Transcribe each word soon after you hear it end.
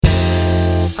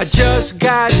I just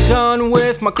got done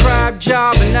with my crap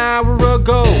job an hour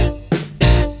ago.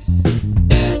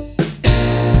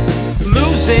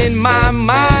 Losing my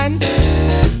mind,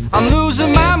 I'm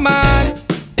losing my mind.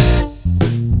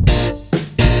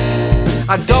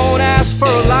 I don't ask for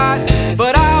a lot,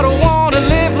 but I don't want to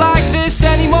live like this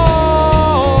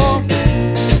anymore.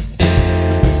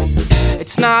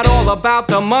 It's not all about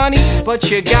the money,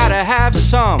 but you gotta have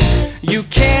some. You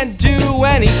can't do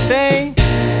anything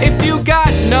if you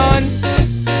got none.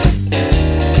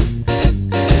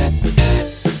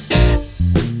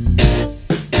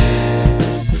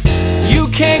 You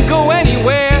can't go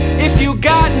anywhere if you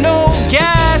got no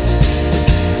gas.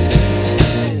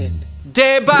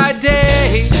 Day by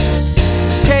day,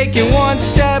 taking one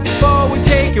step forward,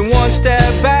 taking one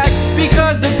step back,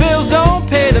 because the bills don't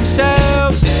pay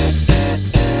themselves.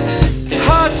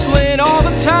 Hustling all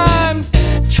the time,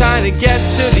 trying to get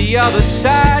to the other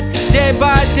side. Day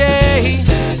by day,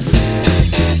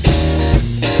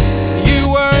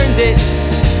 you earned it.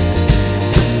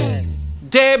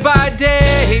 Day by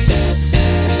day,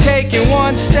 taking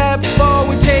one step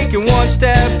forward, taking one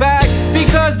step back,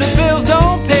 because the bills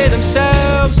don't pay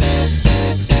themselves.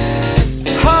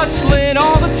 Hustling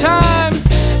all the time,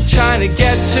 trying to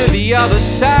get to the other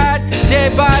side. Day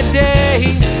by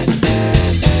day,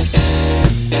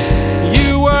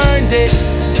 you earned it.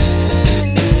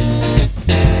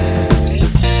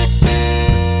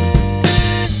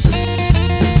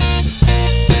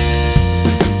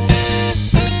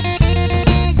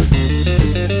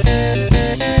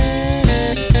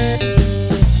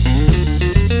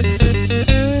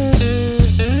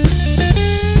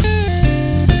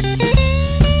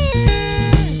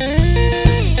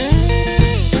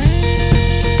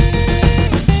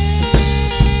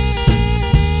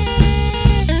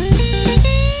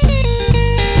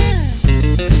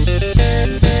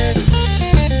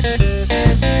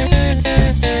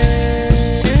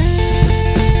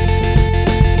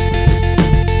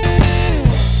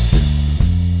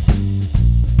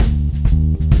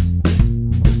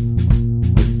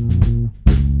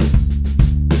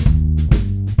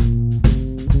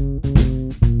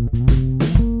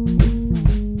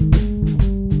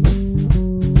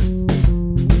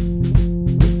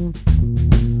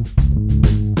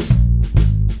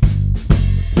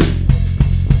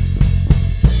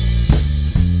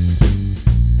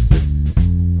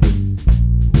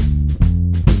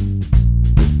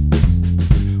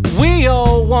 We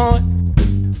all want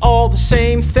all the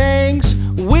same things.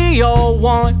 We all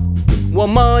want what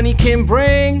money can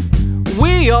bring.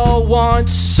 We all want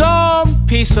some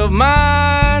peace of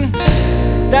mind.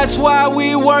 That's why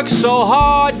we work so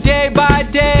hard day by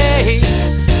day,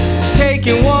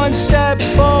 taking one step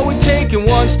forward, taking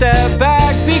one step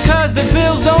back, because the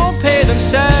bills don't pay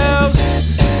themselves.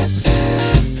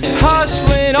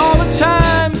 Hustling all the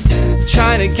time,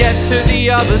 trying to get to the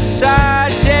other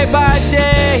side. Day by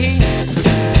day,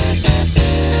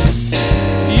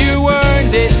 you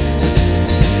earned it.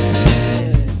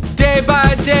 Day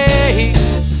by day,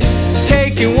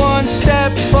 taking one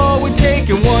step forward,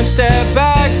 taking one step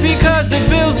back, because the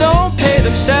bills don't pay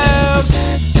themselves.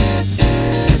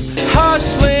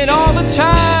 Hustling all the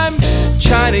time,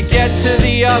 trying to get to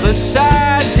the other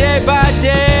side. Day by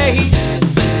day,